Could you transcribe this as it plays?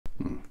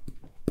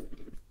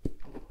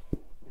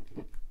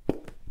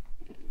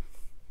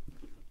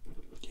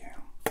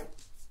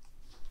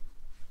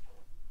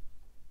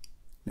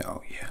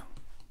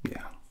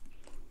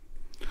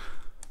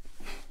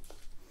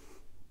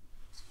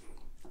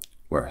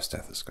wear a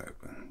stethoscope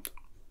and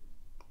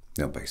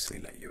they'll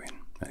basically let you in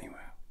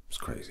anywhere. It's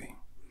crazy.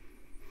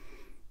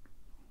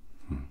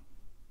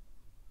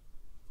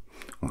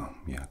 Well,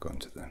 yeah, I got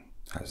into the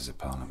Houses of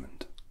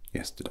Parliament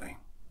yesterday,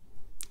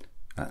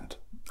 and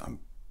I'm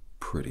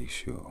pretty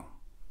sure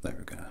they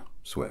were going to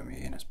swear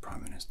me in as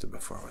Prime Minister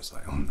before I was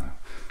like, oh no,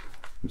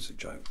 it was a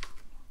joke. I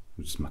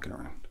was just mucking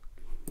around.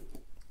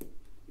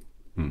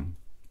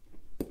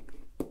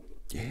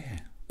 Yeah.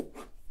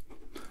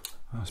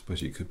 I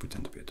suppose you could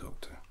pretend to be a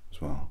doctor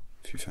as well,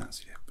 if you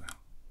fancied it, but I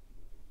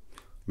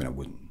mean, I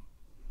wouldn't.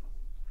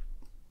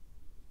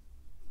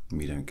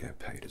 We don't get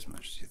paid as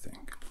much as you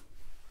think.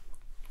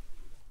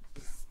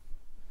 But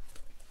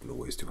we'll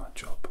always do our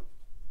job.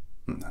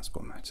 And that's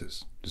what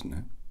matters, isn't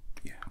it?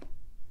 Yeah.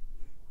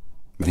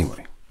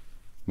 Anyway,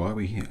 why are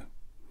we here?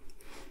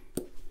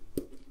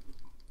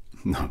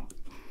 No.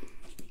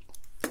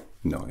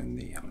 Not in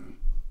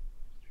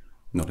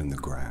the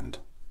grand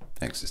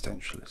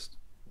existentialist.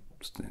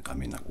 I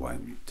mean, like, why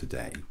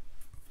today?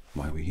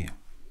 Why are we here?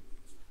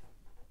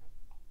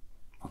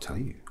 I'll tell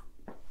you.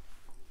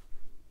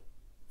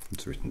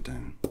 It's written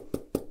down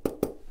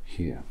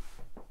here.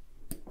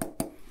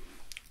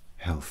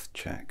 Health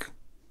check.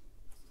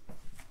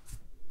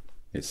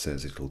 It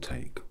says it'll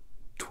take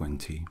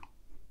 20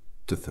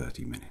 to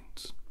 30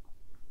 minutes.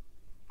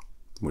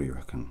 What do you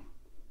reckon?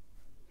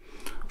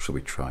 Shall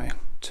we try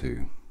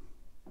to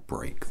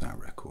break that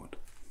record?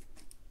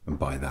 And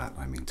by that,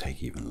 I mean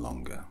take even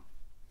longer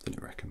than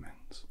it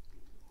recommends.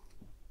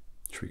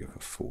 Should we go for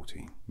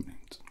 40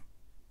 minutes?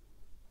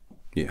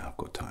 Yeah, I've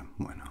got time.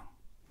 Why not?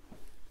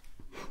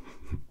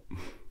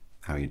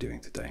 How are you doing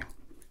today?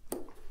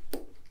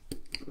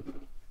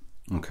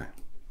 Okay.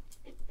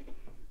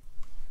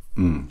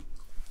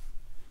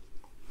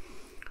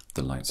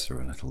 The lights are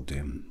a little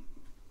dim.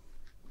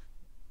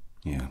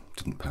 Yeah,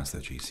 didn't pass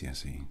their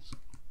GCSEs.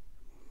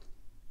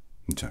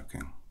 I'm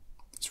joking.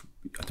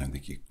 I don't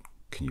think you...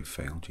 Can you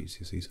fail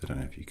GCSEs? I don't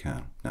know if you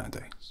can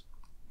nowadays.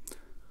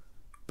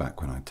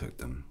 Back when I took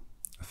them,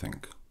 I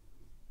think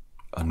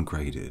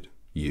ungraded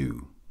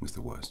U was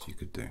the worst you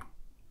could do.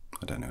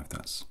 I don't know if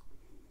that's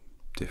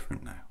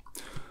different now.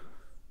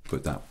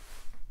 But that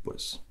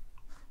was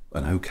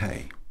an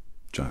okay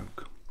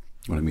joke.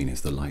 What I mean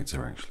is the lights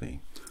are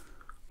actually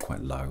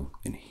quite low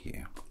in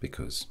here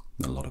because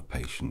a lot of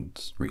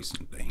patients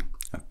recently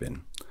have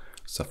been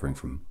suffering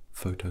from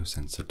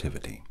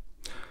photosensitivity.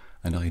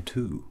 And I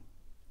too,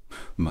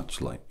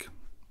 much like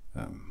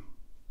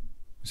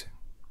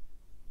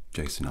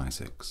Jason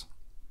Isaacs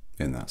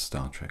in that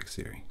Star Trek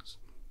series,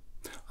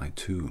 I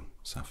too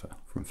suffer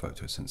from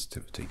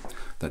photosensitivity.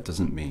 That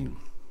doesn't mean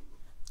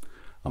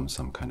I'm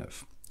some kind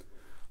of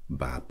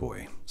bad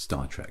boy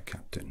Star Trek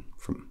captain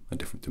from a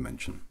different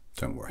dimension.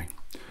 Don't worry.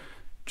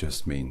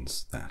 Just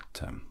means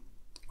that,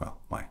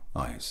 well, my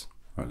eyes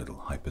are a little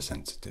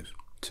hypersensitive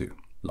to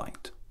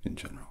light in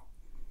general.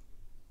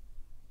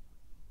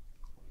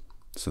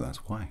 So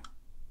that's why.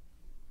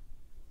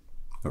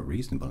 A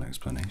reasonable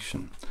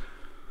explanation.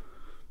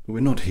 But we're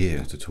not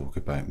here to talk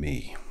about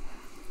me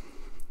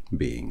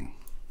being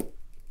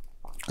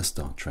a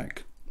Star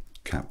Trek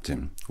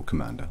captain or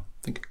commander,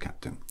 I think a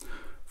captain,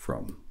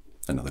 from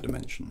another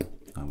dimension,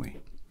 are we?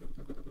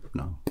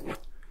 No.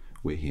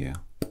 We're here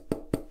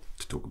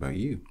to talk about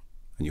you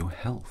and your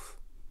health.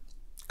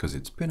 Because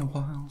it's been a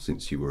while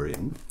since you were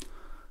in,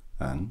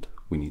 and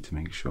we need to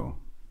make sure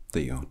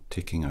that you're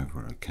ticking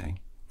over okay.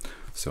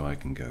 So I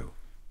can go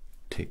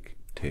tick,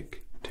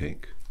 tick,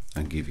 tick,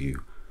 and give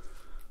you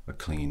a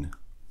clean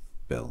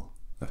bill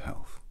of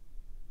health.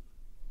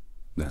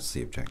 That's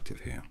the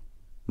objective here.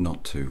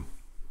 Not to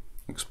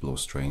explore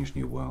strange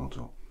new worlds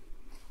or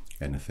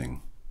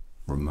anything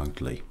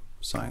remotely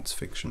science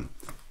fiction.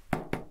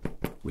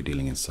 We're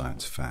dealing in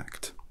science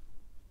fact.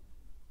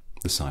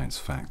 The science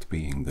fact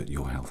being that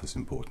your health is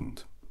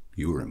important.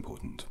 You're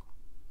important.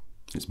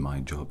 It's my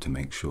job to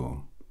make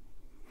sure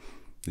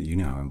that you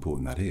know how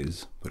important that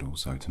is, but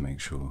also to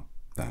make sure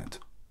that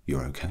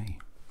you're okay.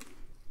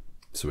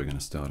 So we're going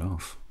to start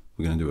off.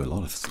 We're going to do a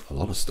lot of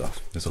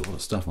stuff. There's a lot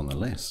of stuff on the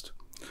list,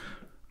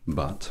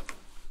 but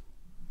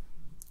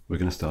we're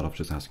going to start off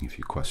just asking a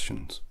few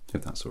questions,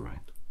 if that's all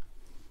right,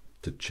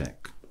 to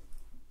check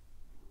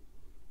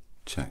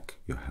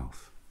your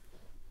health.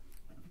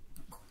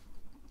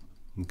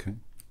 Okay.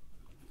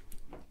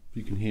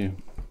 You can hear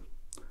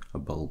a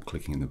bulb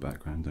clicking in the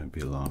background. Don't be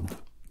alarmed.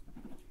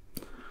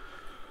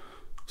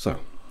 So,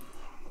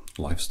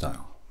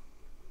 lifestyle,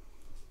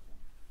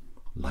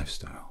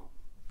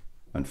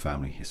 and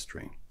family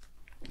history.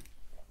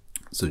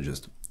 So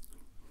just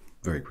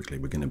very quickly,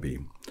 we're going to be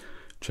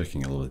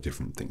checking a lot of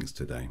different things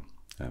today,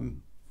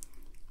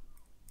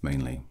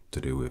 mainly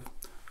to do with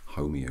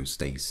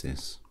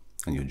homeostasis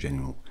and your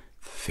general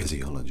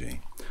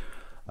physiology.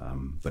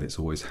 But it's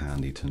always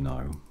handy to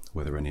know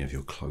whether any of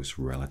your close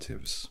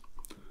relatives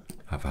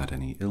have had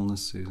any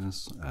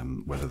illnesses,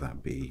 whether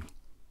that be,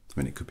 I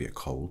mean, it could be a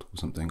cold or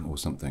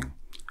something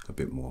a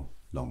bit more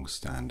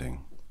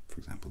long-standing, for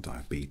example,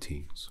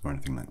 diabetes or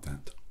anything like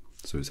that.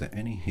 So is there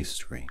any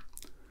history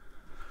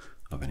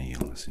of any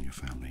illness in your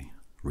family,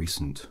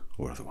 recent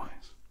or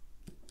otherwise.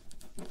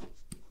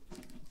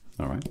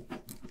 All right?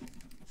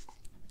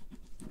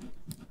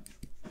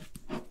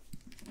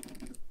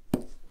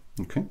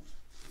 Okay.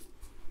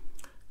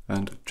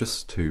 And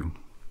just to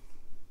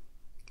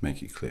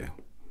make it clear,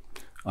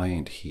 I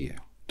ain't here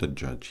to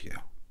judge you.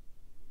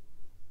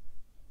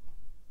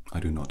 I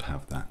do not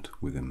have that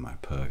within my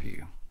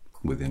purview,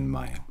 within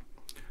my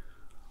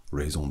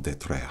raison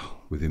d'être,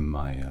 within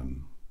my,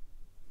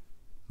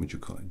 what do you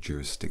call it,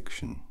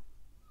 jurisdiction.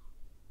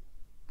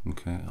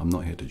 Okay, I'm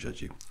not here to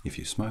judge you. If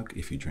you smoke,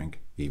 if you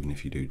drink, even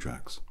if you do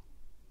drugs,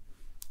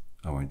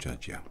 I won't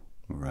judge you,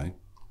 all right?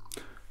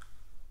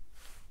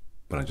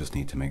 But I just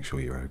need to make sure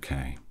you're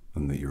okay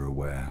and that you're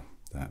aware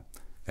that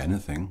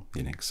anything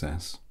in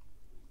excess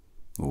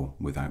or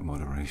without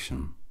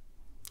moderation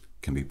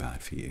can be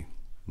bad for you,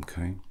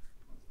 okay?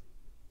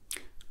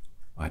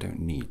 I don't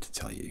need to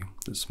tell you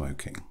that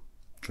smoking,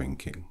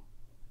 drinking,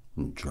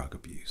 and drug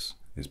abuse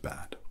is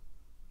bad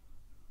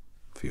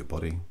for your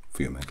body,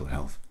 for your mental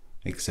health,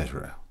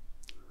 etc.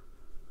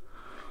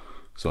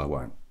 So I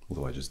won't,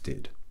 although I just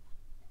did.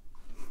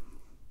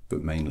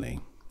 But mainly,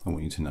 I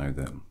want you to know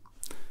that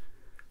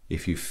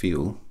if you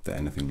feel that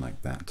anything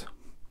like that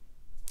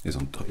is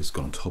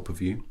got on top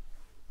of you,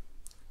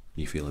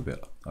 you feel a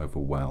bit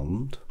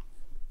overwhelmed,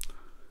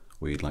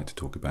 or you'd like to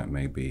talk about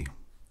maybe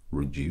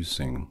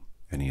reducing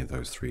any of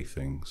those three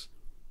things,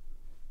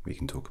 we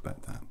can talk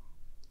about that.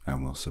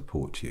 And we'll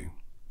support you,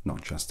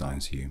 not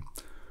chastise you,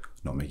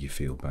 not make you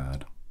feel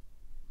bad.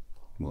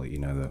 We'll let you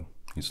know that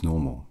it's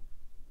normal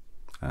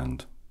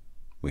and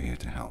we're here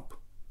to help.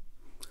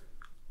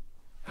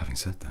 Having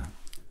said that,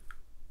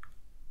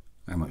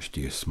 how much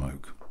do you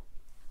smoke?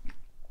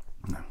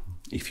 No.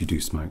 If you do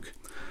smoke,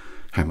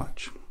 how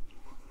much?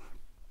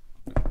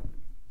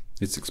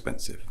 It's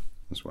expensive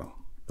as well.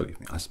 Believe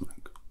me, I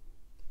smoke.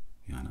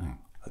 Yeah, I know.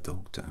 A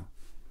doctor.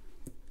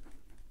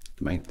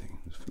 The main thing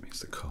for me is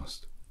the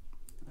cost.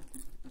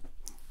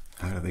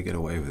 How do they get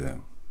away with it?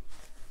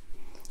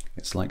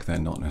 It's like they're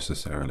not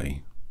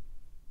necessarily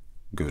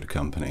good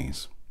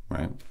companies,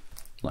 right?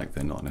 Like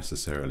they're not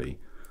necessarily,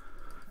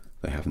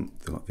 they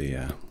haven't got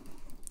the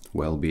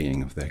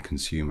well-being of their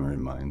consumer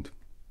in mind.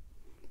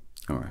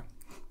 All right.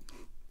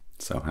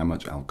 So how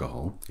much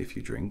alcohol, if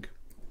you drink,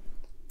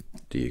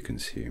 do you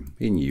consume?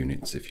 In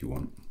units, if you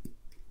want.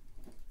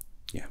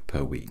 Yeah,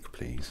 per week,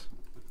 please.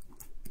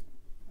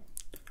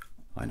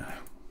 I know.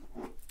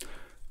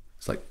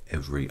 It's like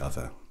every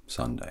other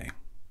Sunday.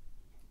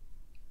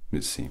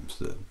 It seems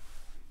that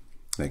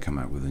they come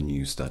out with a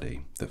new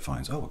study that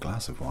finds, oh, a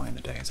glass of wine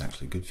a day is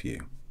actually good for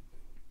you.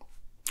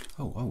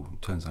 Oh,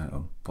 it turns out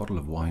a bottle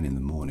of wine in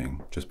the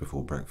morning, just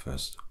before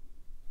breakfast,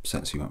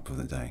 sets you up for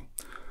the day.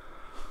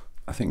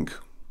 I think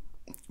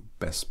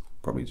best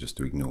probably just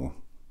to ignore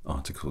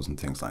articles and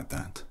things like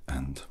that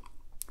and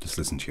just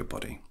listen to your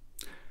body.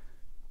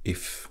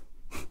 If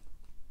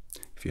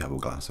you have a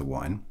glass of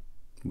wine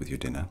with your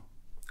dinner,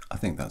 I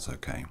think that's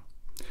okay.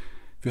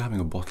 If you're having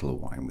a bottle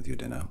of wine with your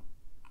dinner,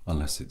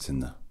 unless it's in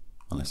the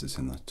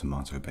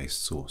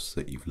tomato-based sauce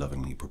that you've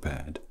lovingly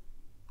prepared,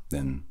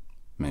 then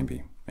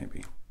maybe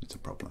it's a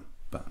problem.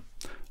 But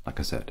like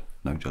I said,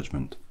 no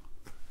judgment.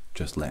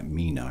 Just let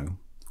me know,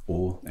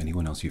 or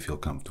anyone else you feel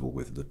comfortable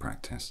with the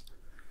practice,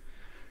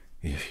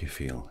 if you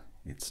feel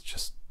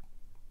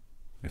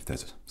if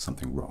there's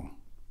something wrong,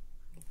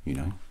 you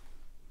know?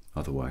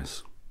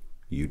 Otherwise,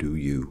 you do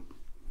you.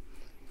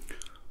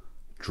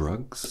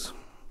 Drugs?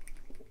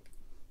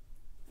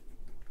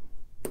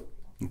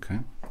 Okay.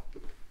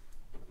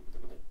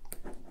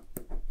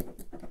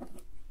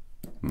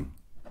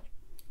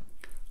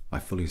 I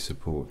fully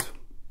support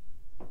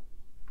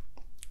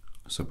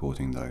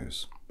supporting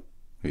those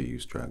who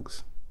use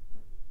drugs,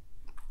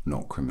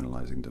 not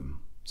criminalizing them.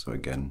 So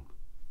again,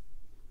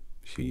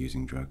 if you're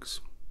using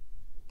drugs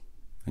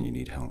and you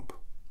need help,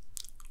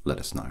 let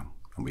us know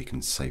and we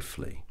can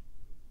safely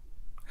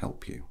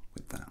help you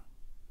with that,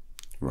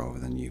 rather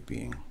than you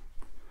being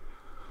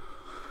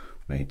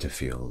made to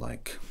feel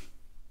like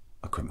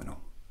a criminal.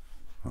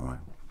 All right.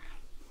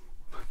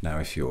 Now,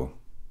 if you're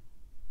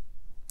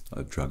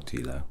a drug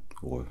dealer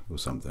or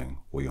something,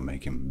 or you're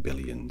making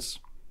billions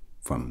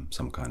from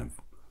some kind of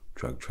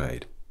drug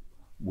trade,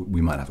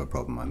 we might have a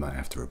problem. I might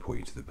have to report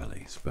you to the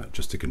police, but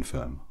just to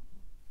confirm.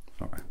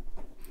 All right.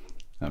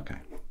 Okay.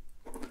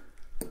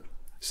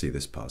 See,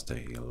 this part's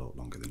taking a lot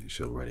longer than it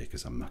should already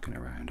because I'm mucking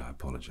around. I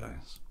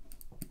apologize.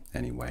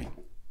 Anyway,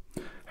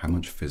 how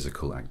much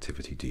physical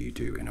activity do you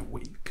do in a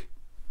week?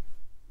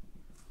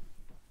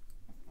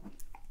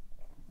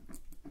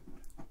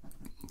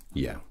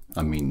 Yeah,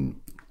 I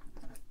mean,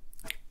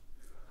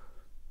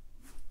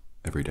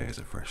 every day is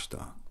a fresh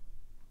start,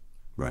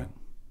 right?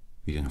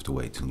 You don't have to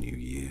wait till New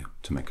Year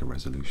to make a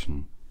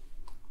resolution.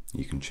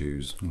 You can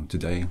choose,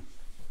 today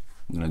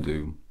I'm going to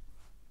do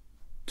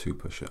 2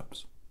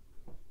 push-ups.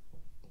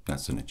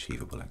 That's an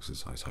achievable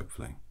exercise,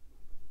 hopefully.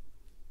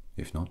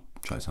 If not,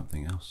 try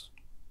something else.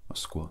 A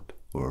squat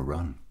or a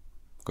run.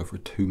 Go for a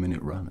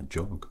 2-minute run, a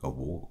jog, a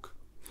walk.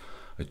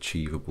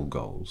 Achievable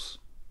goals.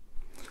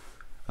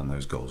 And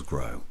those goals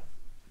grow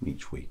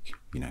each week.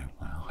 You know,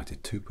 well, I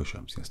did 2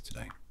 push-ups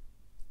yesterday.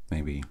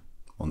 Maybe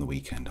on the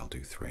weekend I'll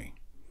do 3.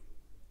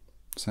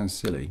 Sounds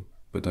silly,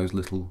 but those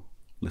little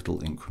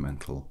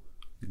incremental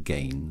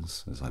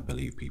gains, as I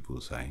believe people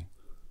say,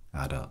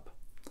 add up,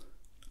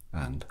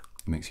 and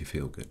it makes you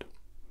feel good.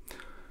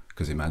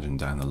 Because imagine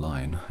down the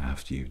line,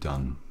 after you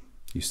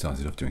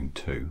started off doing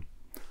 2,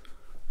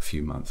 a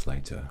few months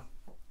later,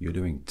 you're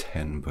doing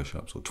 10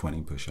 push-ups or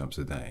 20 push-ups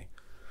a day.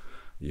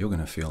 You're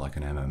going to feel like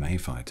an MMA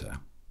fighter.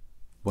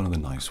 One of the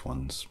nice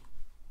ones.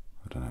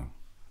 I don't know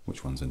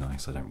which ones are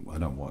nice. I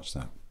don't watch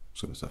that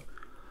sort of stuff.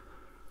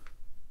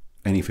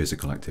 Any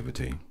physical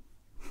activity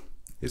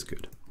is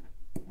good.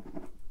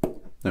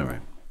 All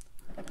right.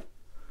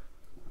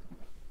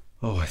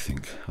 Oh, I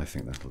think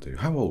that'll do.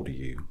 How old are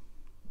you?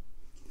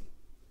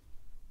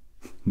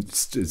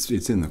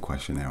 It's in the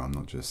questionnaire. I'm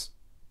not just.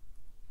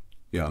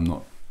 Yeah, I'm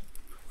not.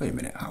 Wait a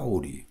minute. How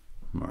old are you?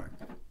 All right.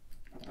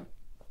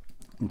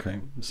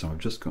 Okay, so I've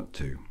just got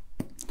to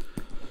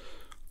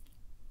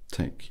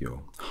take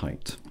your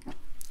height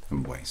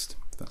and waist,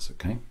 if that's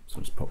okay. So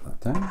just pop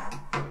that down.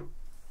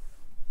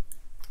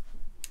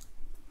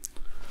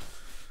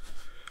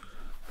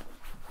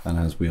 And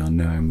as we are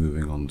now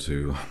moving on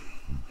to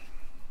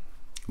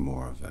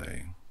more of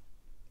a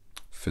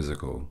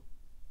physical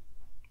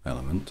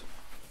element,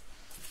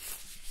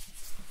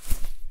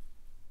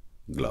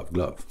 glove.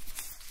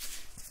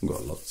 I've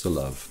got lots of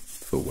love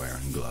for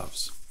wearing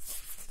gloves.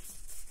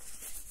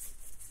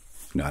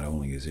 Not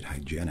only is it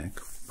hygienic,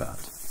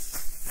 but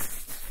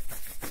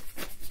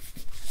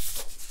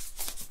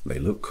they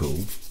look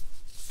cool,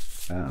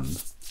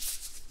 and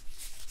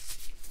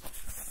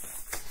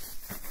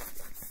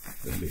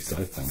at least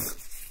I think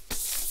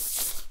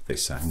they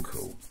sound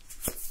cool.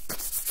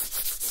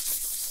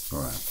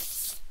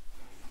 Alright.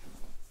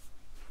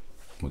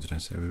 What did I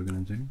say we were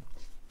going to do?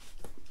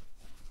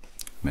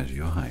 Measure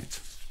your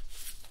height.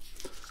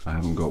 I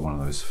haven't got one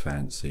of those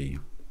fancy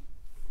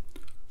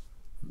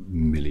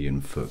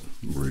 1,000,000-foot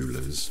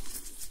rulers,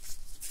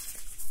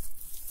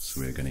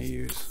 so we're going to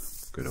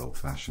use good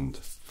old-fashioned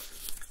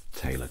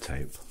tailor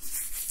tape.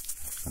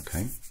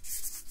 Okay,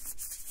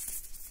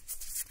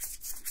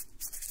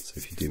 so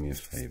if you do me a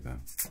favour,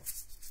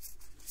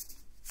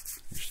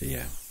 actually,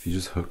 yeah, if you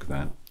just hook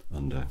that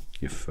under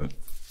your foot,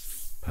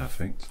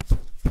 perfect.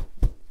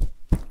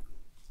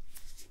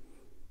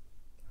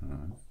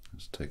 Alright,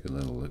 let's take a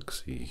little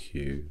look-see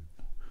here.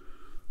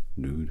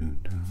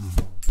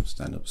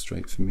 Stand up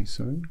straight for me,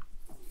 sorry.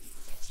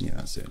 Yeah,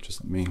 that's it.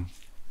 Just let me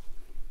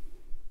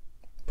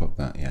pop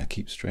that. Yeah,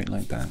 keep straight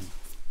like that.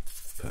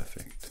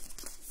 Perfect.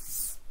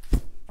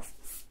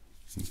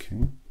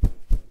 Okay.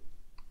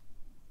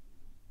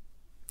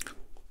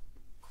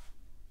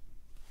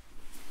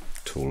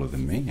 Taller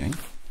than me, eh?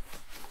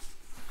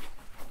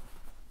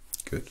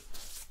 Good.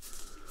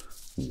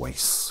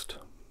 Waistland.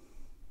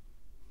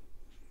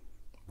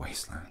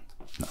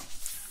 No.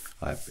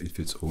 If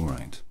it's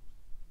alright,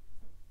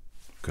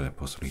 could I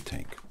possibly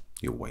take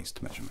your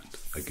waist measurement?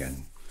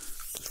 Again,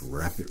 just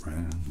wrap it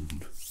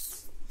round.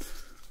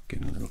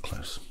 Getting a little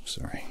close,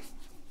 sorry.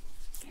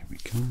 Here we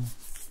go.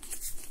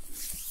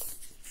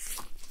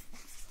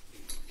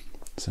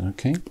 Is that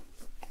okay?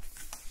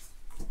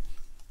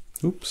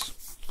 Oops.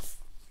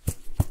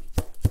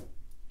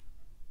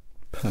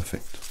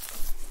 Perfect.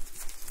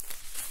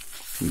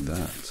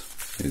 That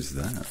is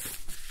that.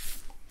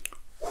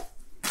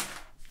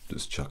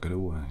 Just chuck it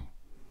away.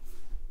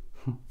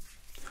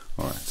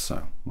 Alright,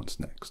 so what's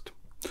next?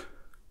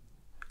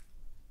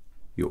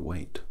 Your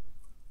weight.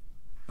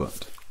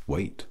 But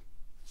wait.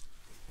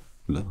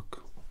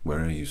 Look, where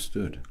are you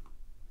stood?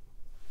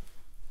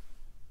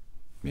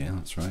 Yeah,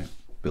 that's right.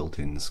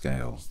 Built-in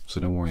scale. So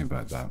don't worry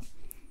about that.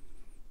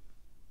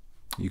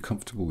 Are you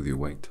comfortable with your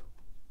weight?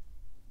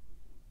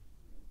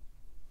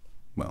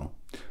 Well,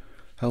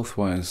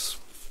 health-wise,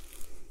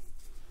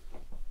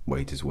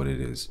 weight is what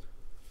it is.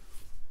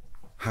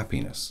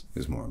 Happiness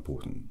is more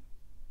important.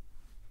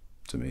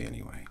 To me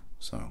anyway.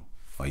 So,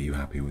 are you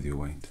happy with your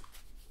weight?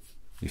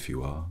 If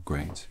you are,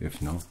 great.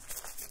 If not,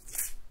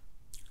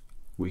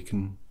 we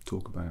can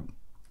talk about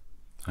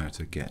how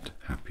to get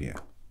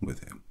happier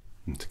with it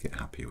and to get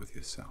happier with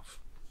yourself.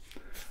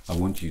 I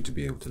want you to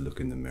be able to look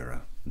in the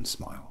mirror and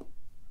smile.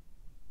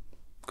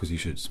 Because you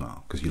should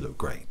smile, because you look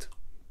great.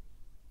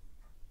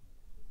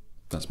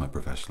 That's my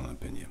professional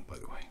opinion, by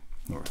the way.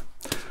 Alright.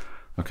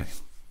 Okay.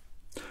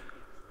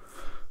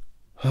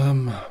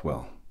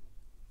 Well,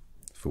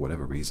 for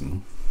whatever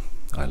reason,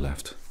 I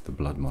left the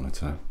blood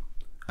monitor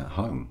at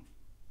home.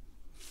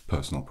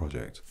 Personal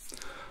project.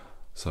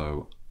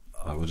 So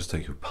I will just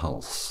take your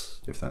pulse,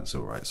 if that's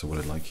alright. So what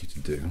I'd like you to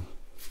do,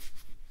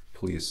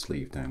 pull your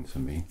sleeve down for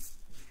me.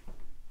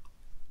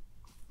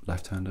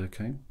 Left hand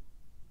okay?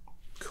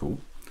 Cool.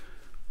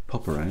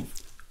 Pop her out,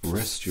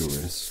 rest your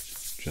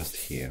wrist just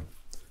here.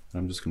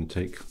 And I'm just going to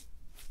take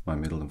my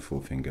middle and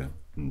forefinger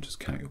and just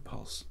count your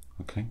pulse,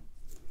 okay?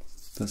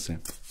 That's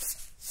it.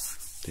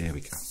 There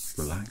we go.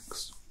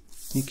 Relax.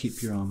 You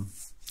keep your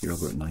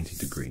elbow at 90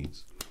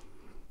 degrees.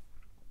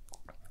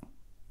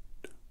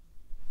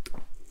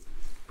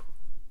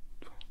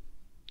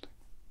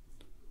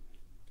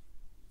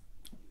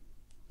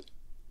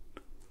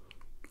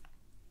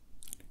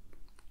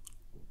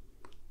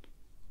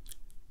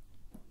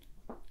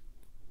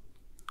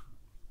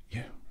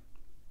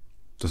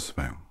 Just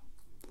about.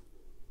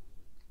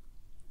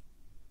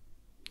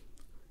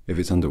 If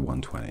it's under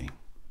 120,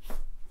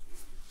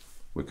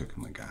 we're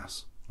cooking with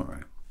gas. All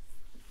right.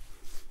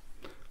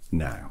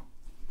 Now,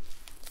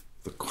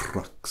 the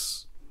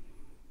crux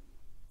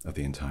of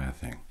the entire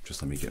thing.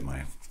 Just let me get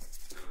my...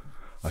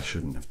 I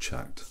shouldn't have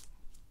chucked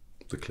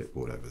the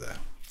clipboard over there.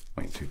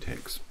 Wait, 2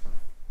 takes.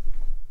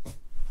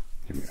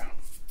 Here we go.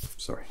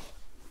 Sorry.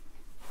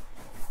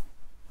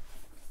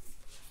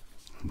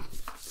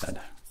 I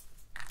know.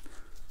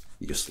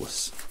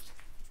 Useless.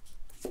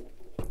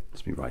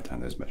 Let me write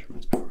down those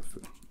measurements before I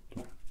food.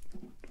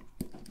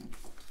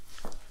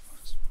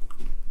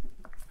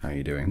 How are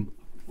you doing?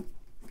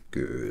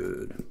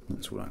 Good.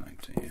 That's what I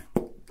like to hear.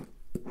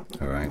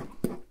 All right.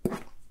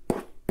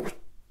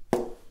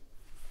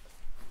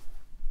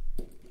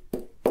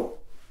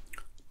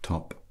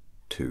 Top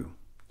 2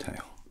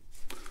 tail.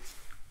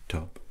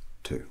 Top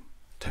 2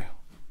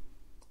 tail.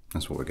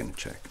 That's what we're going to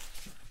check.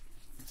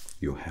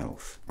 Your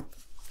health.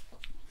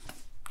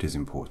 It is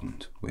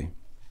important,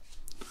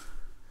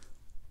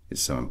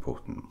 It's so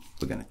important.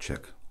 We're going to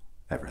check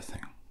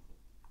everything.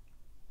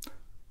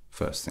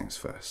 First things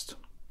first.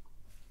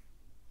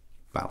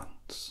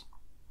 Balance.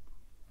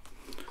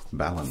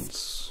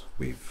 Balance,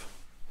 we've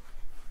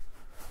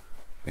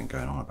been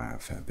going on about a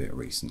fair bit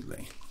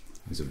recently,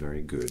 is a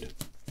very good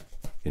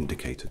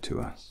indicator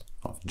to us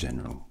of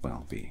general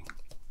well-being,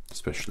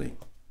 especially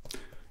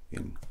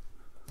in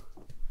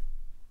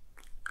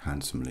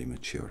handsomely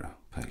mature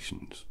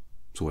patients.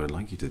 So what I'd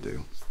like you to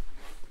do,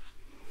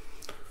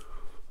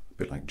 a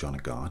bit like John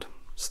Guard,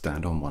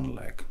 stand on one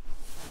leg.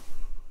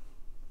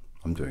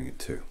 I'm doing it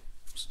too,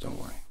 so don't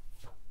worry.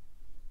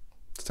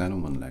 Stand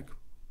on one leg.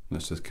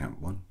 Let's just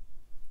count 1,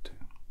 2.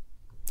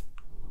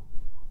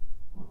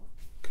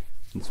 Okay,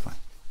 that's fine.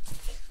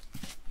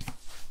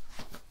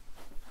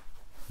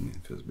 Yeah,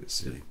 it feels a bit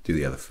silly. Do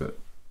the other foot.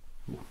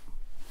 Ooh.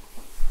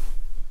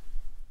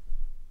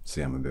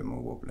 See, I'm a bit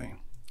more wobbly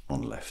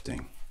on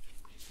lefting.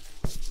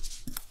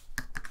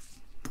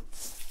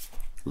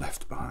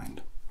 Left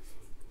behind.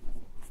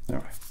 All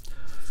right.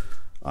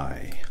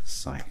 I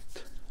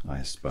sight.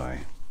 I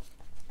spy.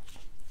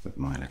 With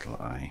my little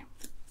eye.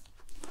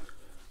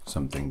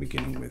 Something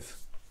beginning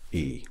with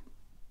E,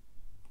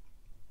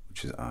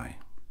 which is I.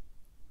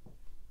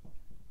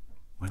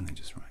 Why didn't they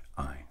just write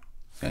I?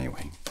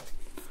 Anyway,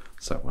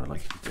 so what I'd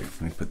like you to do,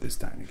 let me put this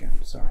down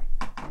again, sorry,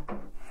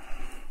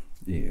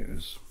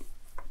 is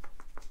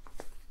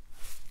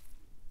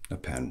a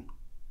pen,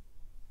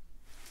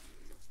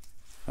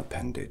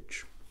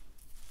 appendage.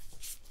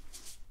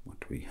 What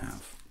do we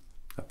have?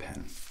 A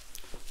pen.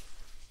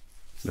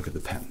 Look at the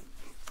pen.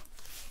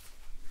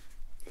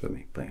 For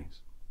me,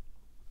 please.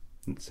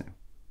 And so,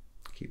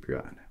 keep your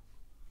eye on it.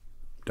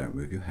 Don't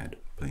move your head,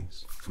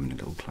 please. Come in a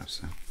little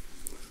closer.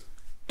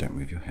 Don't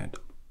move your head.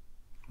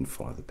 And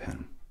follow the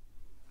pen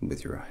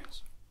with your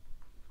eyes.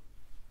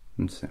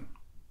 And so,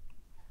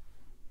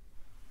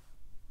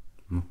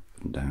 up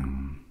and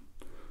down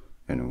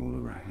and all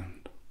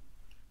around.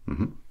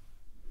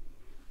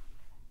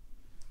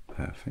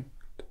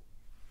 Perfect.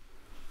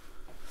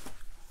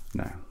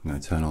 Now, I'm going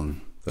to turn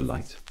on the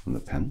light on the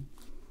pen.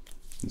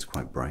 It's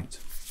quite bright.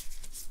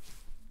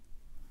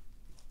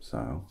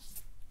 So,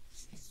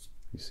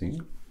 you see?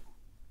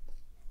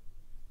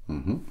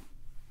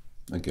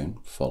 Again,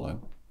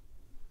 follow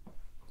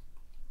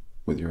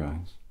with your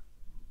eyes,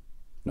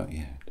 not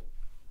your head.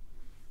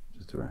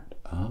 Just around,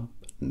 up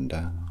and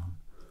down,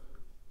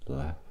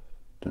 left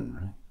and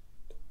right,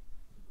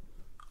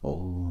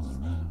 all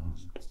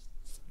around.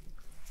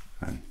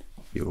 And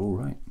you're all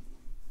right.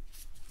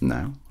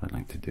 Now, what I'd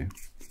like to do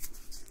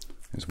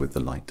is with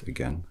the light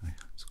again,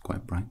 it's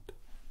quite bright.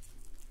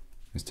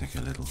 Let's take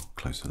a little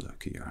closer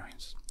look at your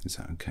eyes. Is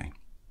that okay?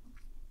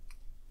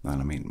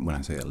 And I mean, when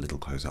I say a little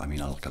closer, I mean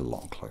like a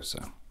lot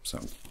closer. So,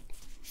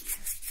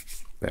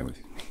 bear with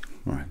me.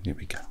 All right, here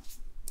we go. Are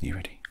you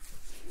ready?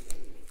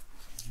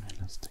 All right,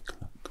 let's take a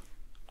look.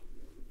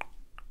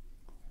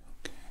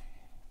 Okay.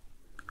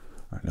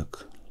 All right,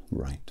 look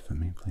right for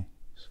me,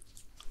 please.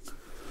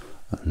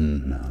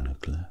 And now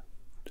look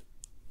left.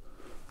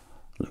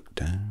 Look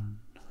down.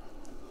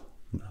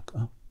 Look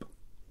up.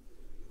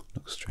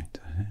 Look straight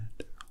ahead.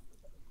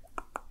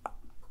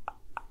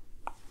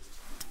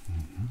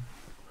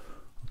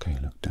 Okay,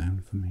 look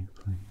down for me,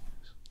 please.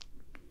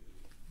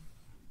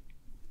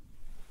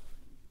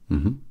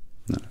 Now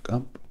look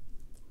up.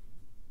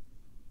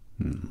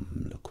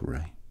 Look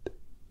right.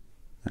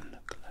 And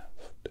look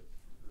left.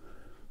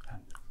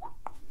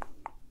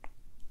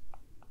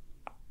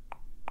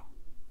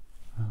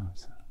 And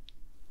so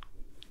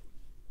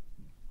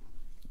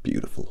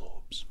beautiful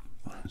orbs,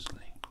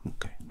 honestly.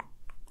 Okay.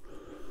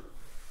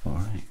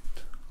 Alright.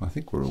 I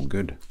think we're all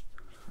good.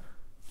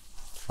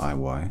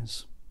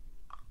 Eye-wise.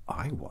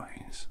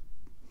 Eye-wise.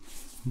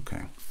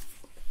 Okay.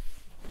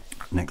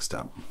 Next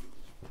up,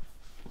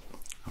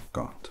 I've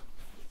got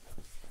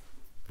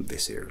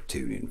this here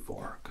tuning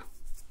fork.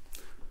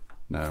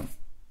 Now,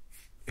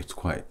 it's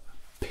quite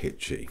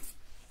pitchy,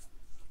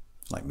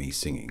 like me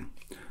singing,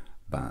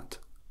 but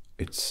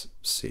it's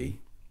C,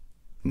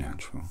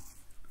 naturally.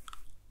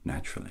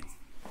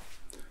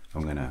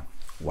 I'm gonna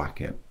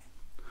whack it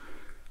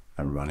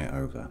and run it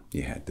over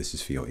your head. This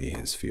is for your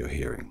ears, for your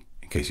hearing,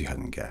 in case you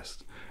hadn't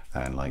guessed.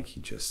 And I'd like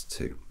you just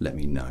to let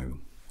me know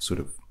sort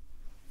of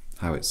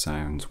how it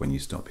sounds when you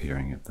stop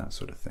hearing it, that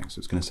sort of thing. So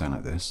it's gonna sound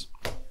like this.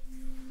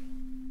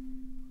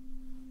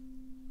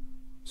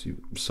 So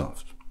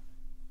soft.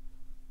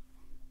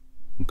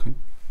 Okay,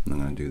 and I'm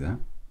gonna do that.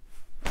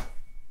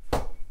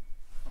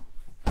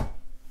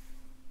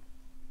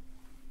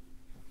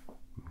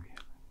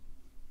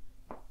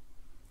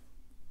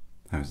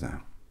 How's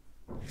that?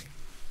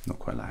 Not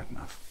quite loud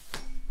enough.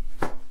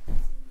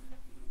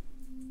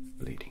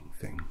 Bleeding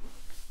thing.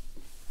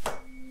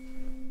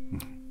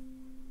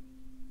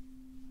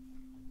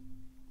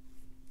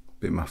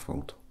 Bit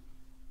muffled.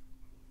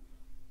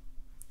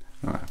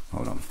 Alright,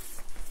 hold on.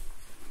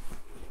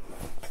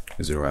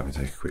 Is it alright if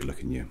I take a quick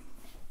look in your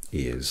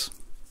ears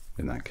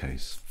in that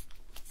case?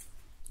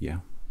 Yeah?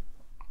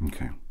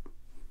 Okay.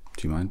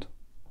 Do you mind?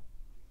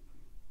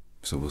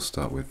 So we'll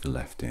start with the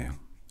left ear,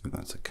 if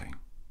that's okay.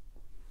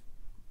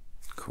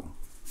 Cool.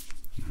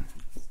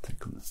 Let's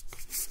take a look.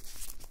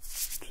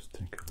 Just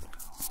take a look.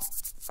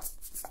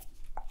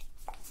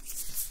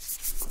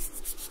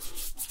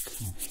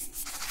 Okay.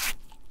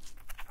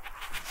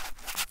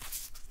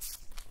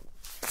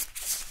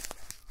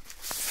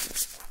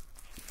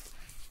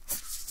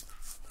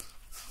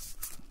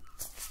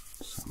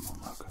 Someone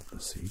woke up the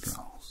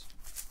seagulls.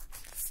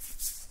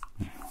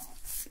 Yeah.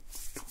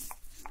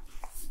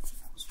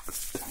 That's a good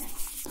thing.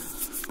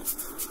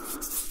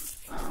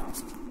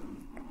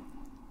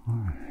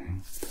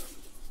 Alright.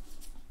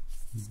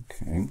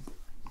 Okay.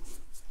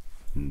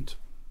 And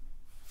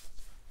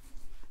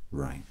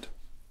right.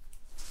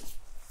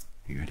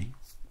 You ready?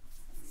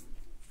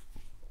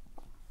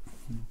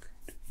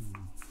 Okay.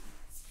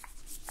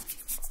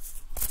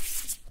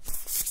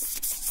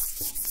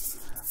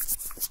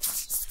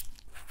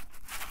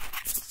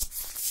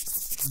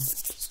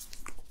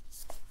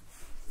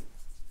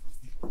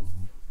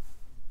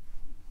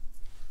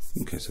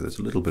 Okay, so there's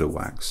a little bit of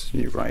wax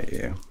in your right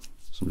ear.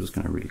 So I'm just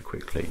going to really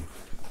quickly,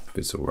 if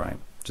it's all right,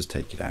 just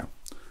take it out.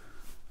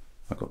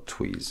 I've got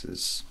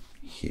tweezers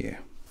here.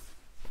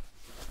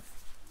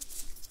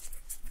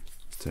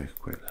 Let's take a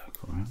quick look,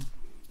 all right?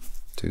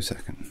 2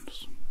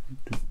 seconds.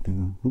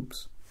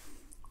 Oops.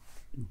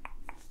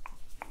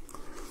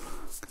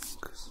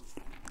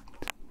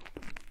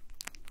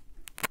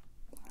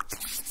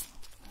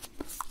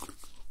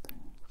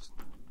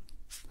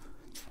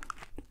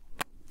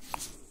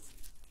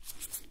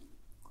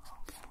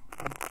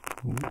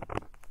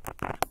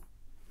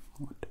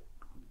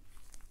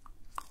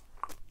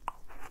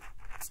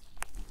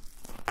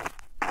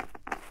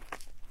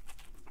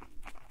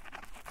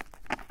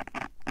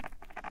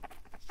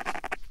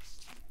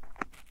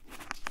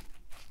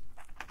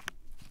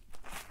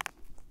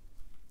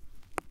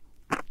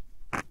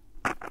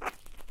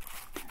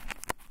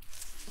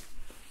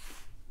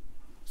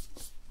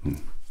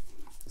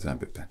 Is that a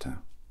bit better?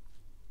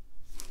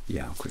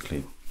 Yeah, I'll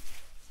quickly,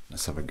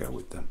 let's have a go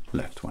with the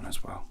left one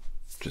as well,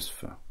 just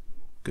for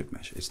good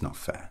measure. It's not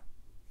fair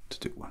to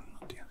do one,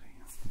 not the other.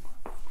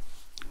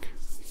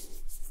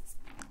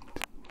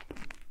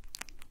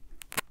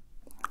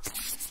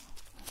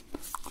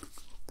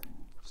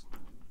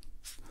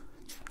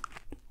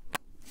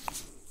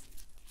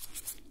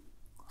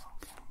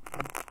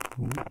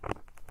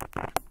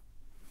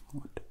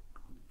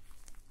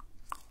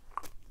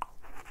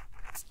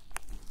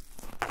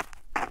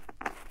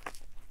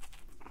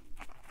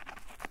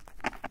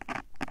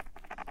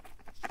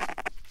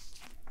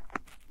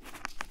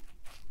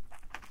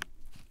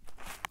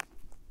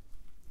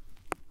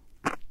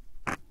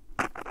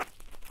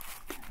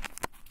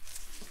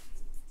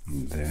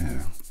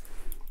 There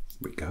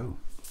we go.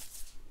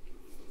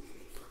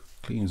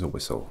 Clean as a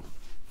whistle.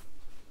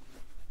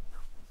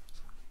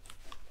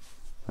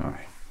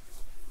 Alright.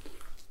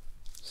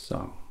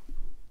 So,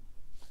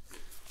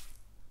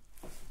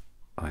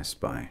 I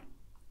spy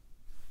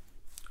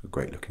a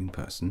great looking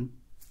person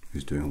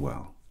who's doing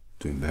well,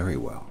 doing very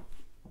well.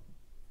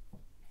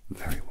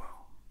 Very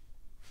well.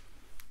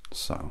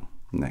 So,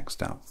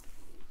 next up,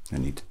 I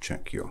need to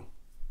check your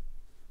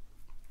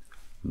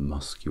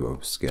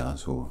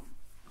musculoskeletal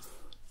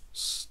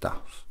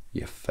stuff,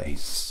 your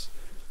face,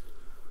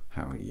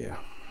 how you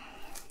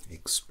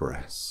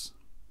express,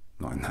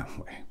 not in that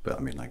way, but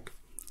I mean like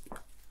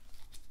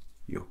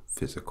your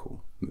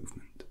physical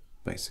movement,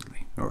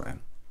 basically. Alright.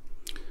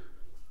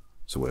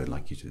 So what I'd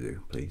like you to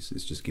do, please,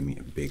 is just give me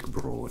a big,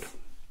 broad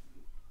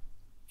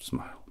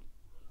smile.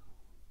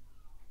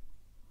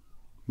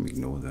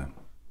 Ignore the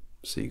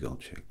seagull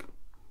chick.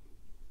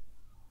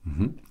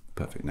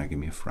 Perfect. Now give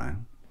me a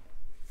frown.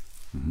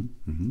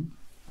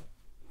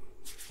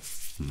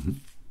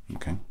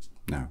 Okay.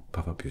 Now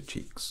puff up your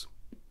cheeks.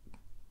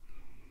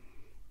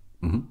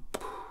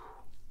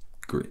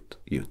 Grit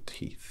your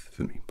teeth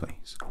for me,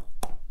 please.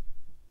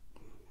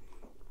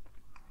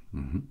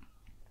 And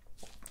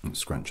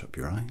scrunch up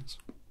your eyes.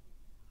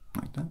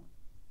 Like that.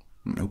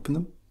 And open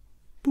them.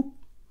 Boop.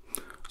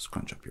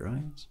 Scrunch up your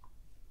eyes.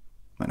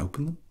 and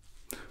open them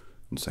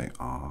and say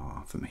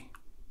ah for me.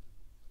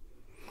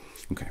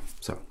 Okay,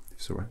 so if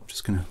it's alright, I'm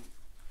just going to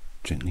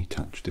gently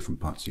touch different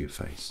parts of your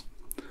face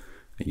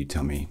and you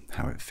tell me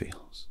how it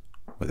feels.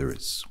 Whether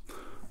it's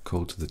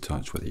cold to the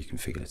touch, whether you can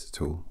feel it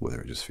at all,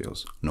 whether it just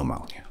feels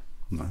normal here.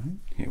 Alright,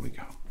 here we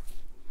go.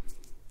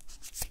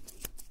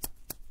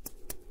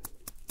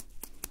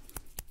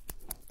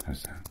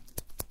 How's that?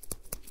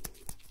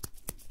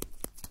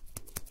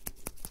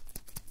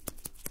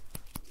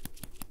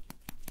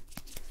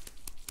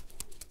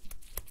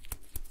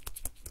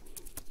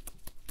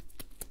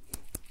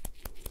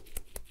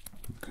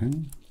 Okay.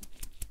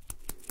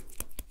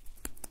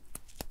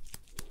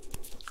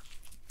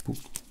 Boop.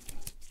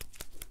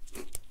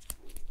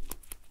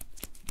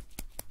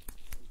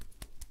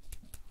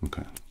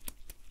 Okay.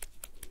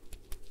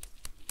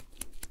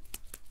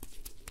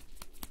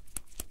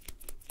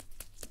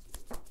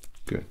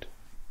 Good.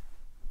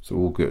 So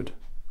all good.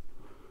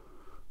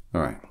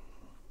 All right.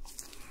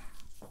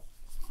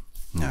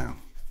 Now,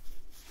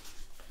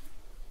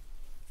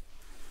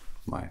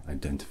 my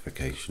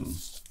identification,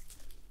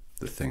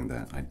 the thing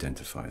that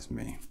identifies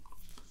me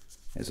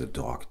as a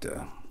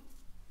doctor,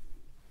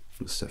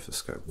 the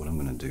stethoscope. What I'm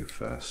going to do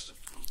first,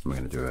 we're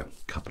going to do a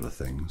couple of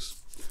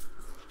things.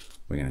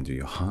 We're going to do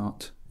your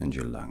heart and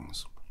your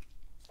lungs.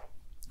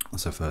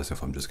 So first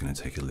off, I'm just going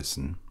to take a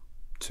listen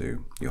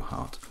to your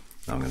heart.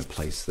 Now I'm going to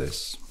place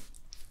this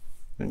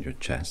in your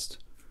chest.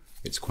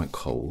 It's quite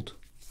cold,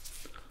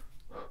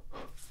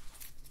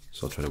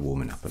 so I'll try to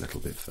warm it up a little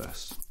bit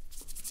first.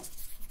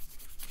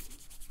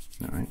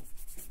 Alright.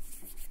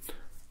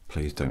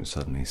 Please don't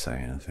suddenly say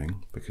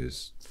anything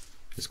because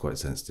it's quite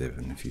sensitive,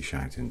 and if you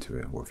shout into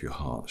it, or if your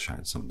heart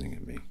shouts something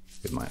at me,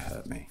 it might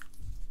hurt me.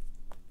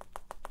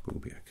 We'll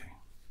be okay.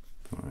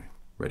 Alright,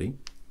 ready?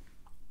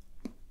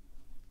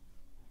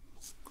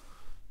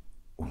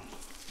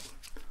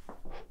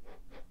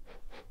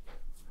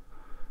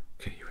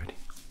 Okay, you ready?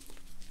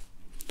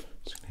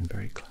 Just getting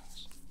very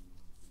close.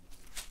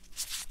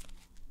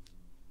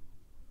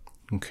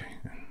 Okay,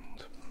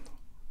 and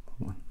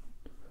 1,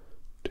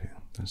 2,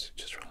 let's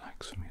just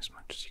relax for me as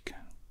much as you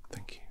can.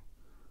 Thank you.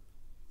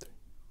 3,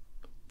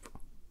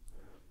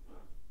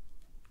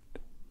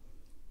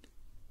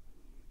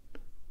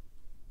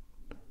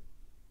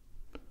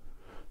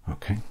 4.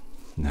 Okay,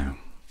 now,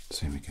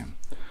 same again.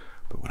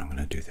 But what I'm going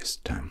to do this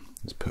time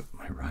is put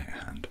my right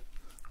hand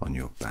on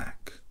your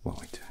back while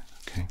we do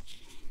it, okay?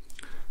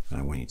 And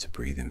I want you to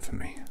breathe in for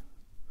me.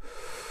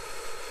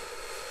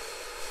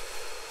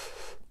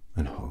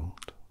 And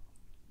hold.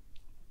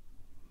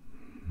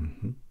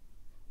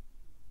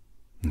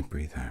 And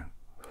breathe out.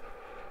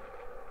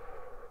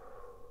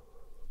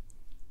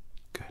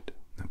 Good.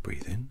 Now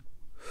breathe in.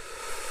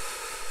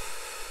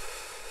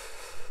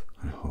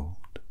 And hold.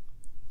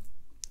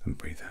 And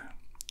breathe out.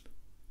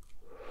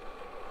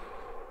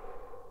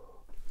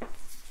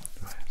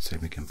 Right,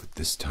 same again, but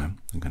this time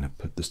I'm going to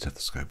put the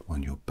stethoscope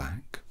on your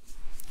back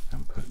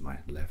and put my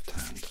left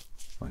hand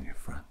on your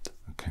front,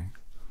 okay?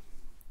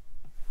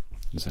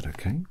 Is that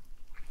okay?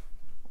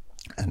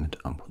 And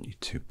I want you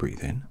to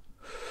breathe in,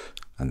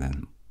 and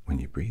then when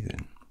you breathe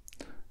in,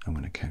 I'm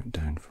going to count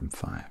down from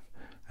 5.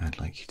 I'd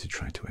like you to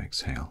try to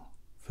exhale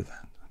for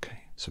that,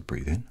 okay? So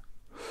breathe in,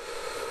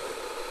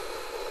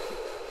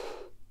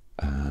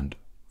 and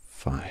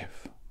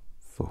 5,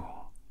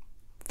 4,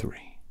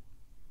 3,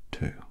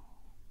 2,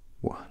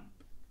 1.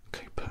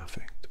 Okay,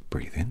 perfect.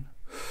 Breathe in,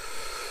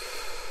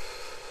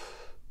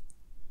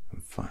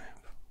 and 5,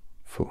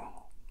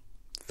 4,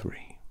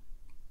 3,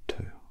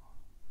 2,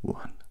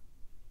 1.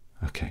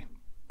 Okay,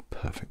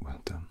 perfect.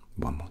 Well done.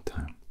 One more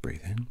time.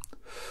 Breathe in,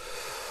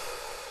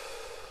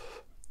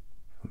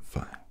 and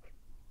 5,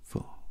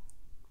 4,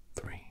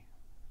 3,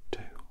 2,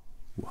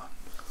 1.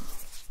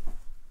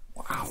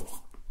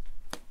 Wow.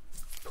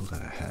 Pulled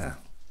out a hair.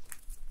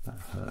 That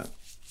hurt.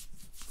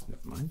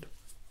 Never mind.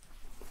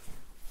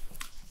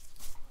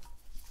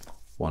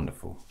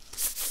 Wonderful.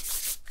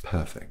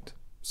 Perfect.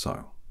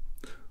 So,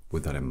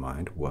 with that in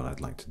mind, what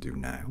I'd like to do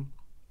now,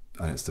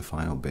 and it's the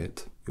final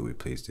bit, you'll be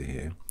pleased to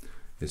hear,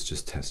 is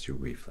just test your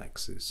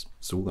reflexes.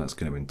 So all that's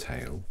going to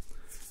entail,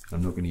 and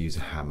I'm not going to use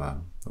a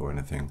hammer or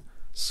anything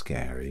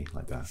scary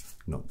like that,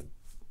 not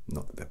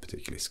that they're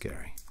particularly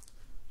scary,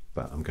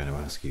 but I'm going to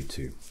ask you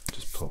to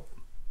just put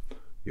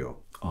your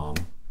arm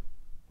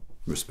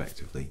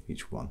respectively,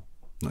 each one,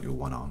 not your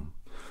one arm,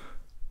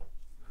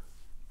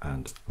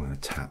 and I'm going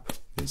to tap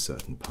in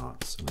certain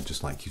parts, and I'd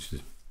just like you to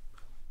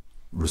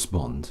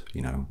respond,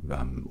 you know,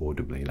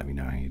 audibly, let me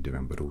know how you're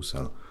doing, but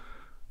also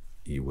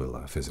you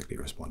will physically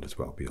respond as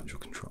well, beyond your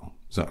control.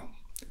 So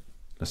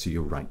let's do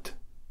your right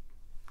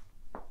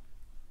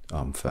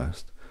arm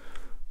first.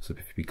 So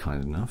if you'd be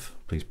kind enough,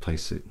 please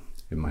place it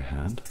in my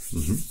hand.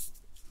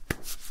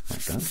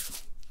 Like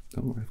that.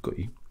 Don't worry, I've got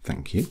you.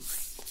 Thank you.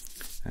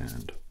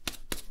 And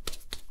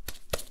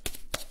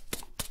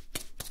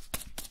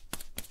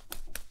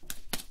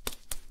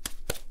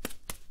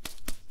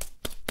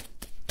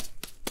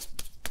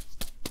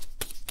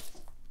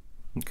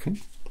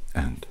okay,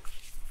 and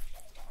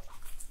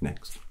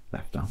next,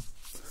 left arm.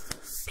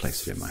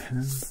 place it in my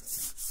hand.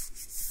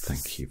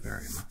 Thank you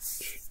very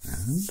much.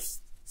 And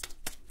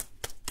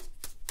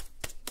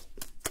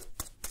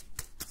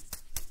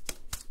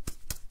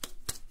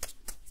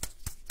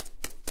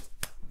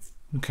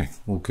okay,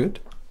 all good.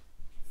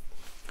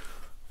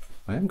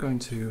 I am going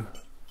to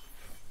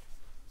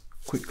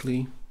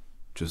quickly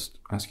just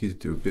ask you to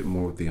do a bit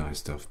more of the eye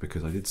stuff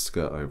because I did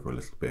skirt over a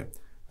little bit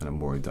and I'm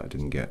worried that I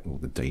didn't get all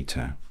the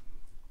data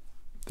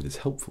that is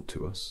helpful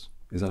to us.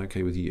 Is that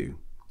okay with you?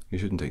 It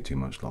shouldn't take too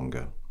much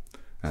longer.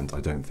 And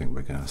I don't think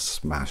we're going to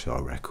smash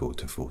our record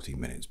to 40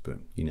 minutes, but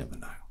you never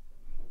know.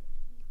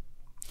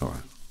 All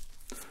right,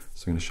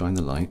 so I'm going to shine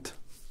the light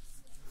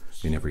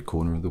in every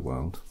corner of the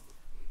world.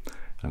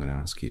 I'm going to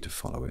ask you to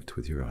follow it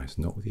with your eyes,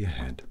 not with your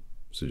head.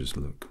 So just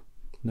look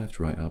left,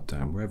 right, up,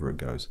 down, wherever it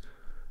goes.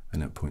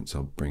 And at points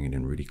I'll bring it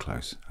in really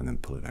close and then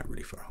pull it out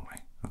really far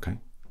away, okay?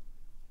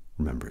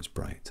 Remember, it's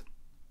bright.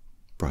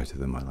 Brighter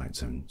than my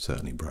lights and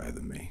certainly brighter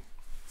than me.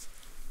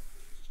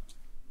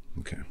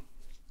 Okay.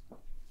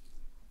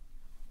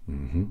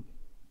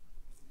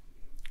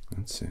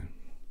 That's it.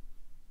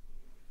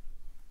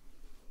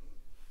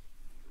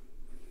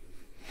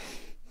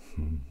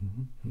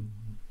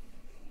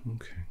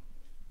 Okay.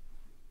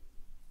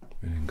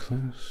 Getting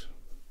close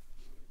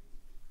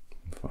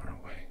and far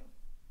away.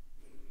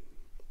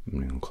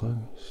 Getting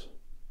close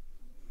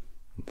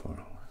and far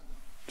away.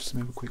 Just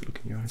have a quick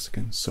look in your eyes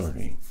again.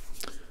 Sorry.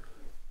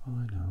 I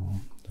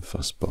know, the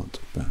fuss spot,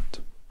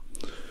 but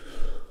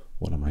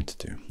what am I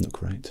to do?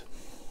 Look right.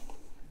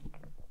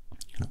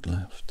 Look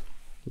left.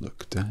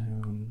 Look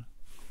down.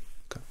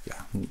 Go,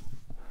 yeah.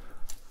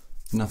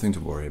 Nothing to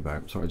worry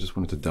about. So I just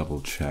wanted to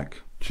double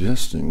check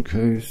just in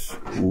case.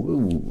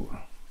 Ooh.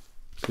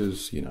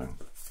 Because, you know,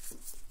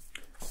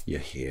 you're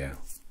here.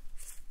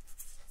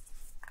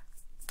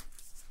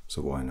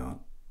 So why not?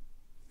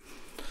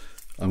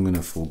 I'm going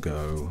to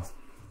forego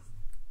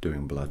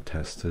doing blood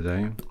tests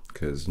today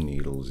because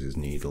needles is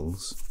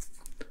needles.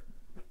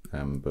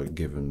 But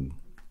given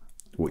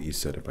what you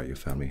said about your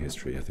family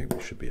history, I think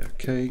we should be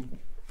okay.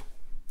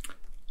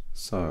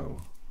 So,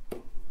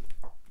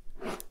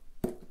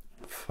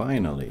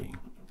 finally,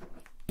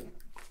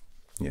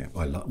 yeah,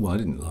 well, I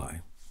didn't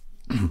lie.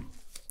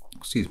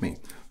 Excuse me,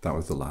 that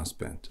was the last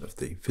bit of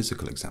the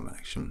physical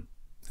examination.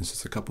 There's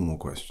just a couple more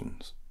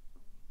questions.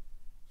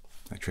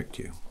 I tricked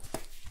you.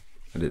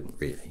 I didn't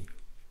really.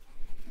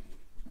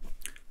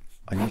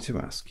 I need to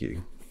ask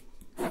you,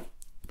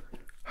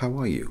 how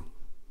are you?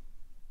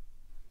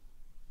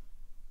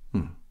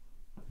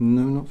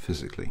 No, not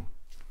physically.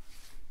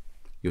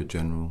 Your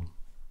general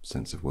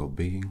sense of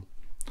well-being,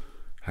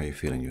 how you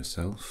feel in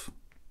yourself,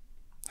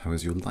 how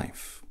is your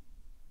life?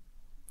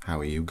 How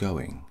are you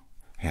going?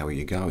 How are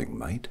you going,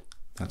 mate?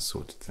 That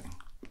sort of thing.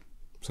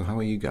 So how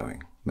are you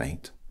going,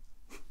 mate?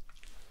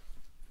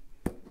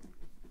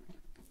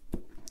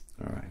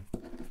 All right.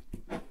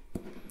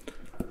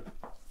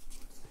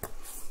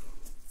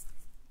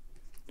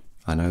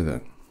 I know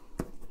that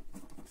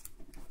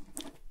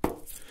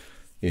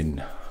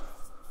in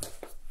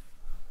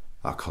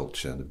our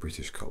culture, the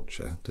British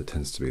culture, there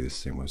tends to be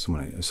this thing where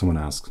if someone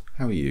asks,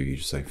 how are you? You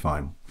just say,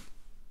 fine.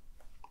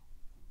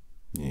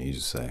 Yeah, you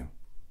just say,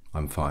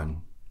 I'm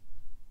fine.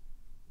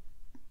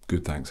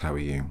 Good, thanks, how are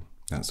you?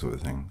 That sort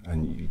of thing.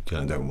 And you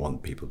kind of don't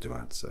want people to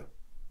answer.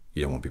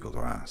 You don't want people to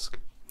ask.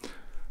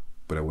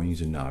 But I want you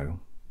to know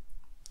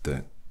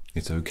that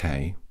it's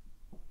okay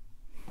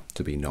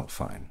to be not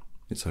fine.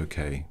 It's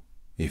okay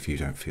if you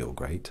don't feel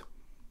great.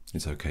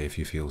 It's okay if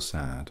you feel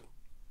sad.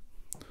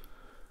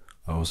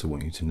 I also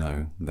want you to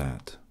know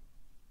that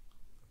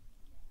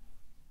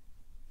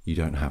you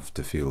don't have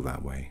to feel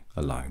that way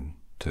alone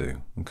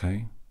too,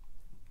 okay?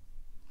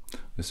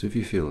 So if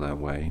you feel that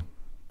way,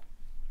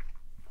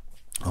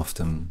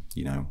 often,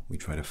 you know, we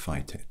try to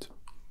fight it.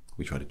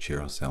 We try to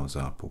cheer ourselves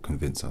up or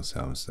convince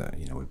ourselves that,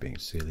 you know, we're being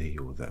silly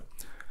or that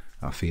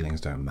our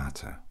feelings don't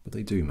matter, but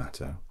they do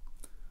matter.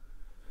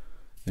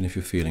 And if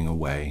you're feeling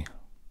away,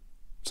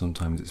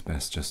 sometimes it's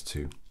best just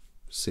to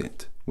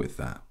sit with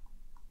that,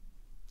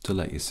 to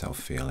let yourself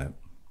feel it.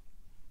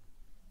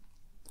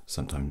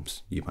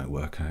 Sometimes you might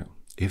work out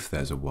if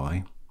there's a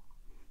why,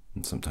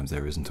 and sometimes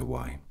there isn't a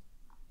why.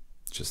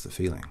 It's just the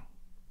feeling.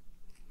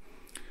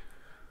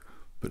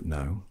 But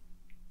no,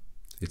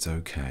 it's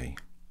okay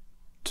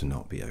to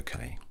not be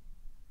okay.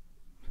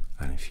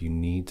 And if you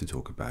need to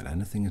talk about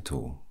anything at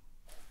all,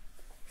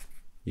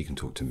 you can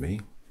talk to me.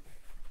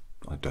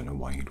 I don't know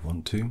why you'd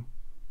want to.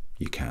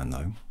 You can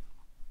though.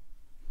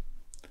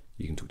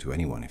 You can talk to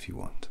anyone if you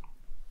want.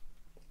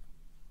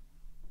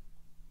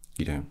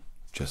 You don't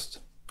just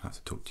have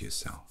to talk to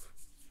yourself,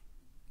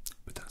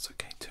 but that's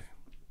okay too.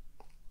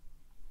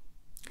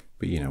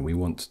 But you know, we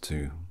want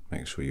to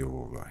make sure you're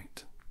all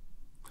right.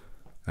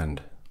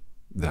 And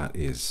that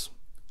is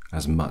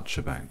as much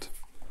about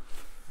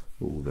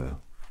all the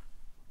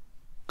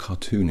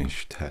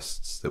cartoonish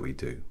tests that we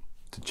do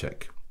to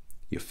check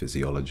your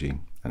physiology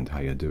and how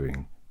you're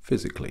doing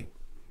physically.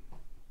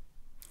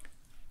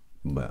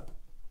 But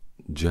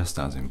just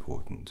as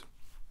important,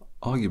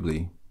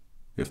 arguably,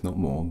 if not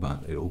more,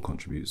 but it all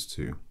contributes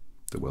to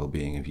the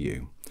well-being of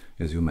you,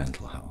 is your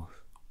mental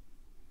health.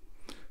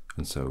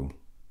 And so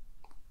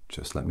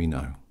just let me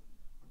know.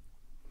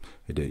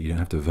 You don't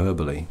have to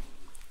verbally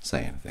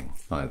say anything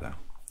either.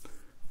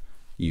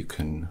 You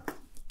can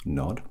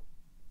nod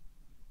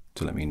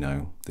to let me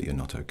know that you're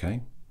not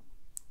okay,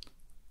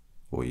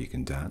 or you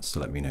can dance to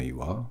let me know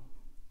you are,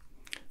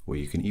 or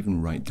you can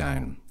even write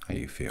down how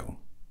you feel,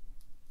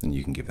 and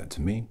you can give that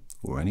to me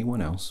or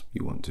anyone else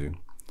you want to,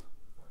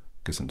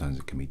 because sometimes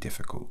it can be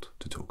difficult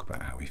to talk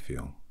about how we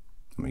feel,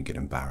 and we get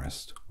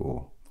embarrassed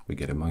or we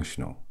get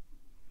emotional.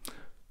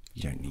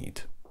 You don't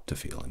need to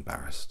feel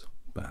embarrassed,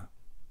 but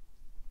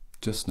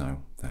just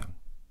know that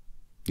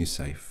you're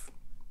safe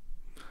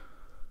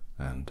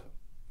and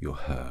you're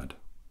heard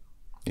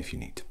if you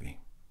need to be,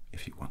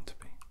 if you want to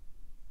be,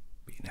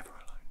 but you're never alone.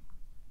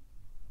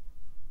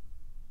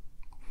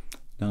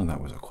 Now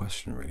that was a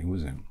question really,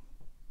 was it?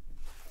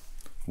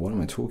 What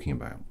am I talking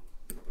about?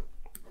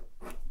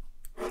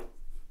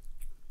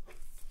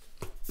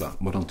 But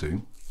what I'll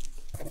do,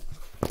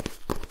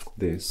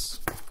 this,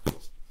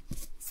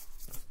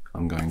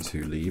 I'm going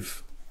to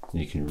leave.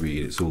 You can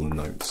read, it's all the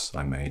notes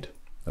I made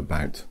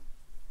about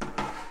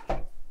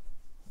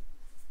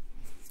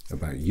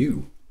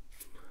you.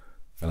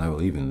 And I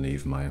will even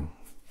leave my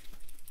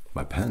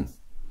pen.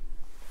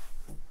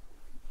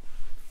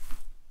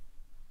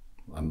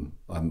 I'm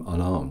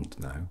unarmed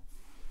now.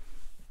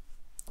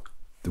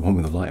 The one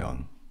with the light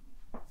on,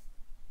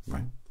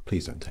 right?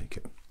 Please don't take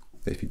it.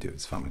 If you do,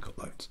 it's fine, we've got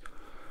loads.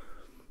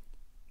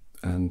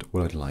 And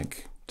what I'd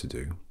like to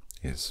do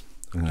is,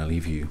 I'm going to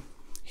leave you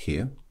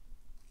here.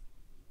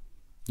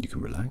 You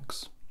can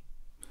relax.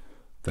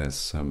 There's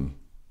some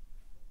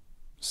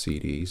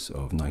CDs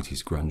of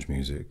 90s grunge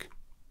music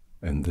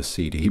and the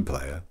CD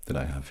player that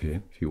I have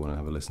here, if you want to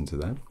have a listen to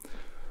that.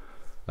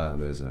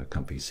 There's a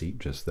comfy seat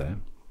just there.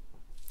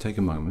 Take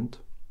a moment.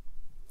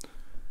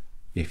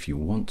 If you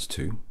want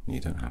to, you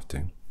don't have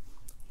to,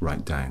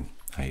 write down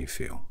how you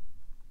feel.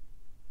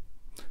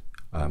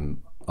 I'll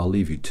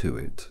leave you to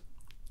it,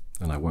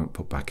 and I won't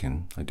put back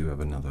in. I do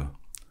have another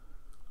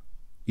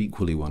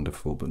equally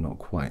wonderful, but not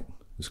quite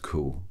as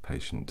cool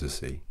patient to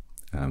see.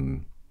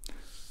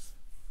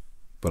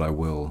 But I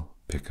will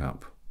pick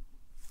up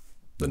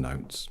the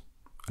notes,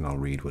 and I'll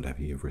read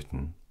whatever you've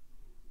written.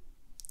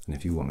 And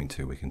if you want me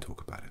to, we can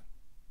talk about it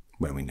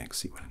when we next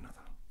see one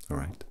another, all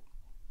right?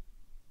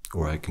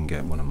 Or I can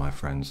get one of my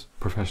friends,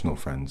 professional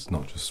friends,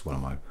 not just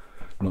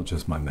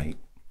my mate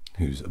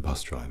who's a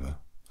bus driver,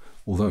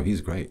 although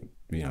he's great,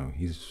 you know,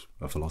 he's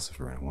a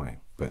philosopher in a way,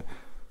 but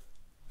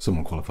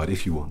someone qualified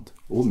if you want,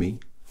 or me,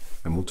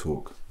 and we'll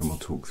talk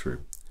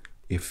through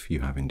if you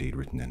have indeed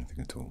written anything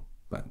at all.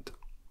 But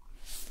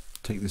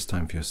take this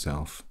time for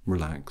yourself,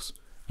 relax,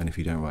 and if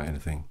you don't write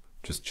anything,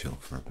 just chill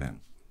for a bit.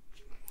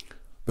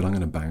 But I'm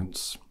going to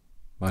bounce.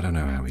 I don't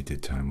know how we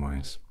did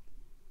time-wise.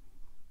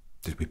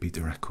 Did we beat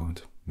the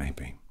record?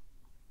 Maybe.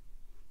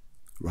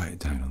 Write it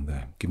down on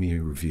there. Give me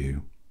a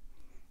review.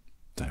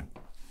 Don't.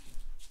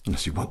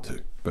 Unless you want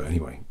to. But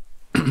anyway.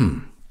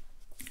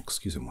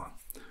 Excusez-moi.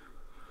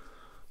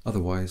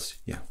 Otherwise,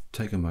 yeah,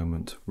 take a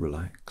moment,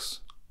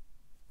 relax.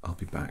 I'll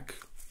be back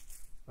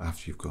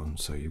after you've gone,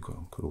 so you've got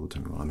all the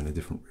time. I'm in a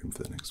different room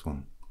for the next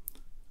one.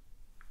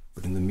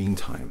 But in the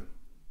meantime,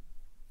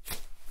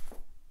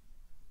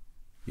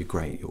 you're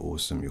great, you're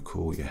awesome, you're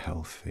cool, you're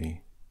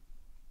healthy.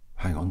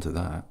 Hang on to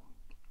that.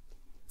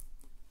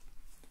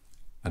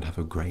 And have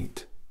a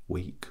great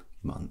week,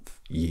 month,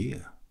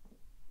 year.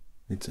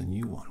 It's a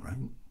new one,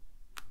 right?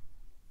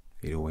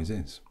 It always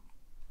is.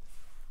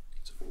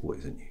 It's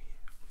always a new year.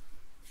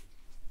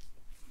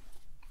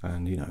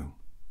 And you know,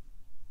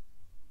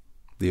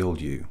 the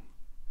old you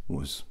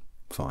was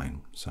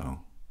fine, so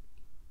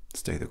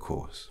stay the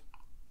course.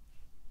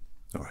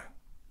 All right.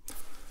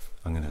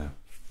 I'm going to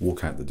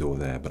walk out the door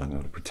there, but I'm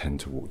going to pretend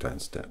to walk down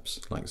steps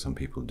like some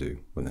people do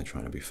when they're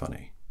trying to be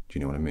funny. Do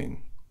you know what I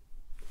mean?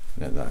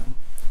 Yeah, that.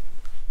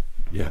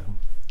 Yeah.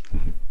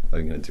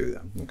 I'm going to do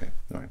that. Okay.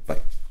 All right. Bye.